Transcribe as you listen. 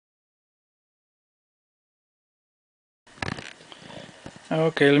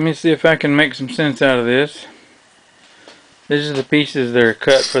Okay, let me see if I can make some sense out of this. These are the pieces that are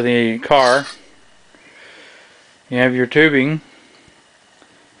cut for the car. You have your tubing,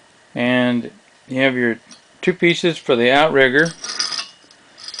 and you have your two pieces for the outrigger.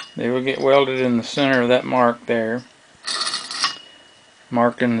 They will get welded in the center of that mark there.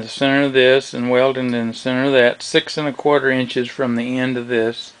 Marked in the center of this and welded in the center of that, 6 1/4 inches from the end of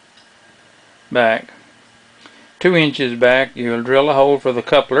this back. 2 inches back, you'll drill a hole for the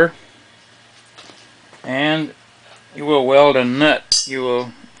coupler, and you will weld a nut. You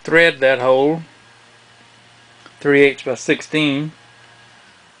will thread that hole 3/8 by 16.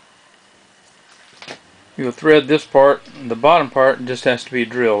 You'll thread this part. The bottom part just has to be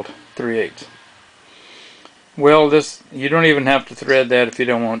drilled 3/8. Weld this. You don't even have to thread that if you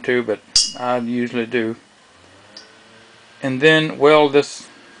don't want to, but I usually do. And then weld this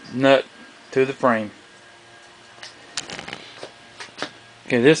nut to the frame.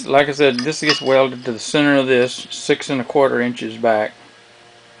 Okay, this, like I said, this gets welded to the center of this, 6 1/4 inches back.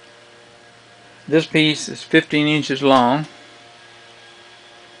 This piece is 15 inches long.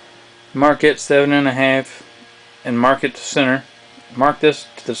 Mark it 7 1/2 and mark it to center. Mark this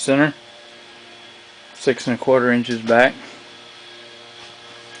to the center, 6 1/4 inches back.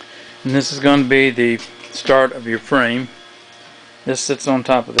 And this is going to be the start of your frame. This sits on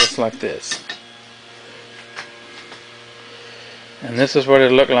top of this like this. And this is what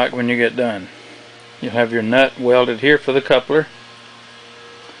it'll look like when you get done. You'll have your nut welded here for the coupler,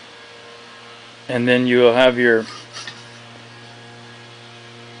 and then you will have your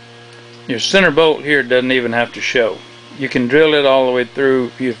center bolt here. Doesn't even have to show. You can drill it all the way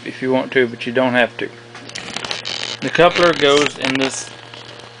through if you want to, but you don't have to. The coupler goes in this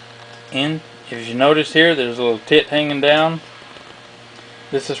end. If you notice here, there's a little tit hanging down.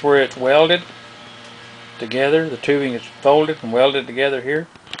 This is where it's welded together. The tubing is folded and welded together here.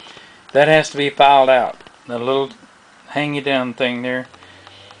 That has to be filed out. The little hangy down thing there,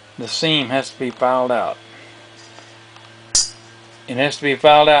 the seam has to be filed out. It has to be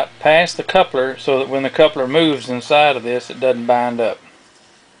filed out past the coupler so that when the coupler moves inside of this, it doesn't bind up.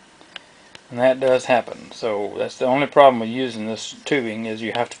 And that does happen. So that's the only problem with using this tubing, is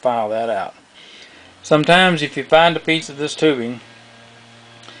you have to file that out. Sometimes if you find a piece of this tubing,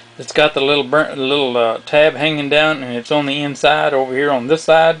 it's got the little tab hanging down, and it's on the inside over here on this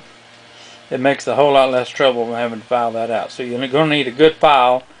side. It makes a whole lot less trouble having to file that out. So you're going to need a good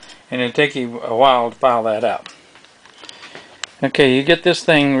file, and it'll take you a while to file that out. Okay, you get this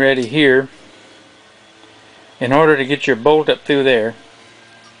thing ready here. In order to get your bolt up through there,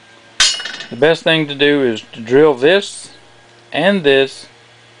 the best thing to do is to drill this and this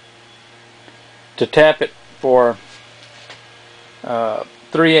to tap it for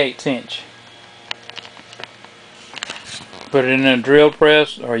 3/8 inch. Put it in a drill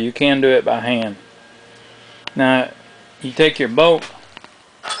press, or you can do it by hand. Now, you take your bolt,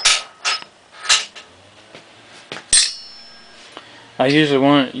 I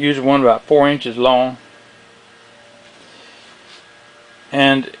usually use one about 4 inches long,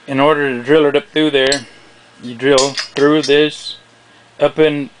 and in order to drill it up through there, you drill through this up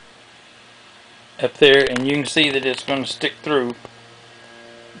there, and you can see that it's going to stick through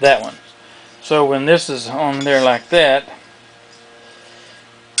that one. So when this is on there like that,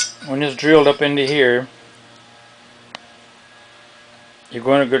 when it's drilled up into here, you're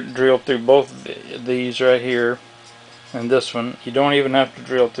going to drill through both of these right here and this one. You don't even have to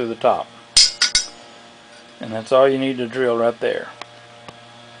drill through the top, and that's all you need to drill right there.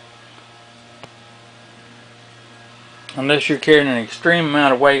 Unless you're carrying an extreme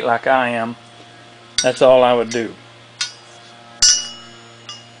amount of weight like I am, that's all I would do.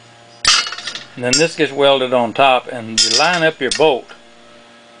 And then this gets welded on top, and you line up your bolt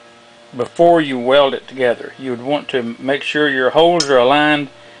before you weld it together. You would want to make sure your holes are aligned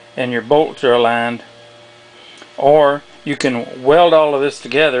and your bolts are aligned, or you can weld all of this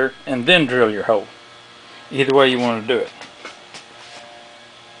together and then drill your hole. Either way you want to do it.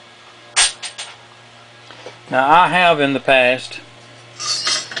 Now, I have in the past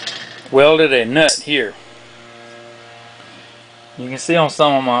welded a nut here. You can see on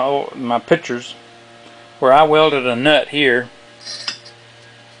some of my pictures where I welded a nut here,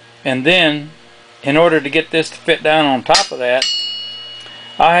 and then in order to get this to fit down on top of that,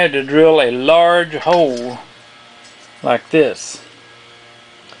 I had to drill a large hole like this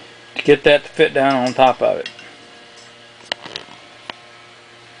to get that to fit down on top of it.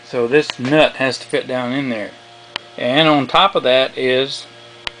 So this nut has to fit down in there. And on top of that is,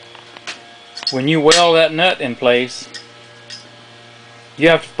 when you weld that nut in place, you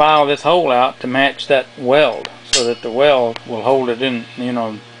have to file this hole out to match that weld, so that the weld will hold it in, you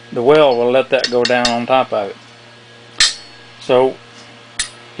know, the weld will let that go down on top of it. So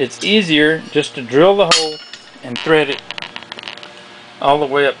it's easier just to drill the hole and thread it all the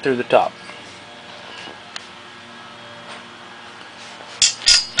way up through the top.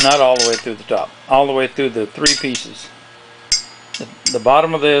 Not all the way through the top, all the way through the three pieces. The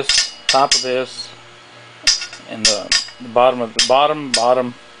bottom of this, top of this, and the bottom of the bottom,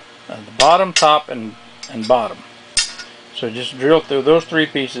 top, and bottom. So just drill through those three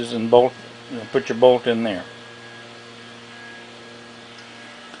pieces and bolt, put your bolt in there.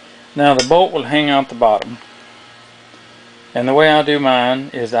 Now the bolt will hang out the bottom. And the way I do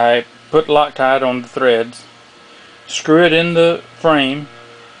mine is I put Loctite on the threads, screw it in the frame,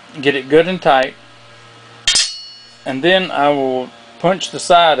 get it good and tight, and then I will punch the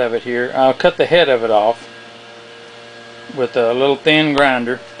side of it here. I'll cut the head of it off with a little thin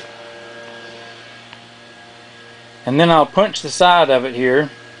grinder, and then I'll punch the side of it here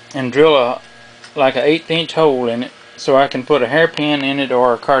and drill like an 1/8 inch hole in it, so I can put a hairpin in it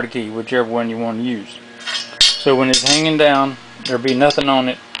or a card key, whichever one you want to use. So when it's hanging down, there'll be nothing on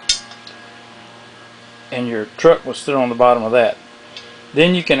it, and your truck will sit on the bottom of that.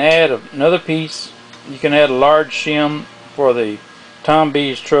 Then you can add another piece. You can add a large shim for the Tom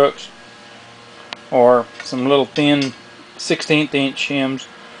B's trucks, or some little thin 1/16 inch shims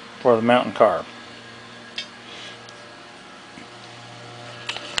for the mountain car.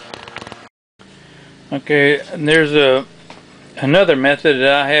 Okay, and there's another method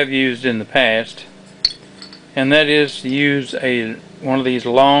that I have used in the past, and that is to use one of these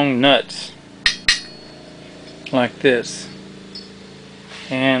long nuts like this.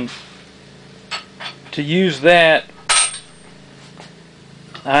 And to use that,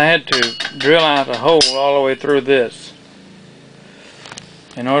 I had to drill out a hole all the way through this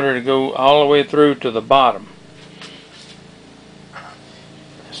in order to go all the way through to the bottom,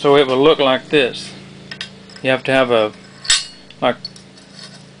 so it will look like this. You have to have a like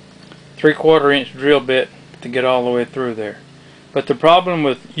 3/4 inch drill bit to get all the way through there. But the problem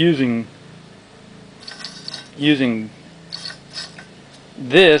with using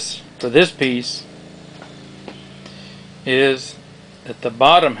this for this piece is that the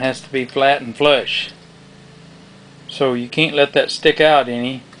bottom has to be flat and flush, so you can't let that stick out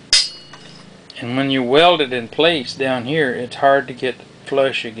any, and when you weld it in place down here, it's hard to get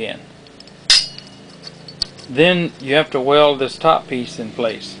flush again. Then you have to weld this top piece in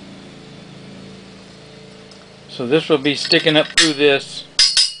place, so this will be sticking up through this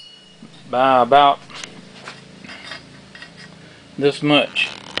by about this much.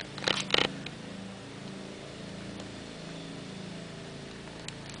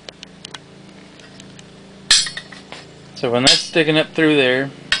 So when that's sticking up through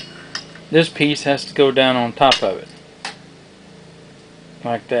there, this piece has to go down on top of it,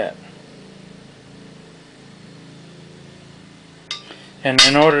 like that. And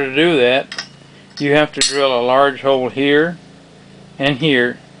in order to do that, you have to drill a large hole here and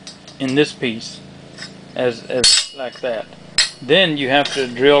here in this piece, as like that. Then you have to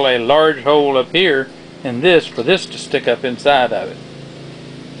drill a large hole up here in this for this to stick up inside of it.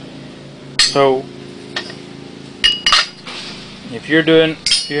 So if you're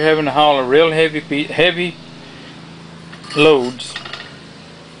having to haul a real heavy loads,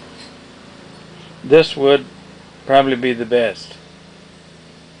 this would probably be the best.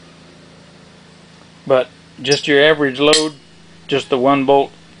 But just your average load, just the one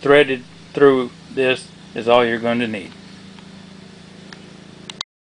bolt threaded through this is all you're going to need.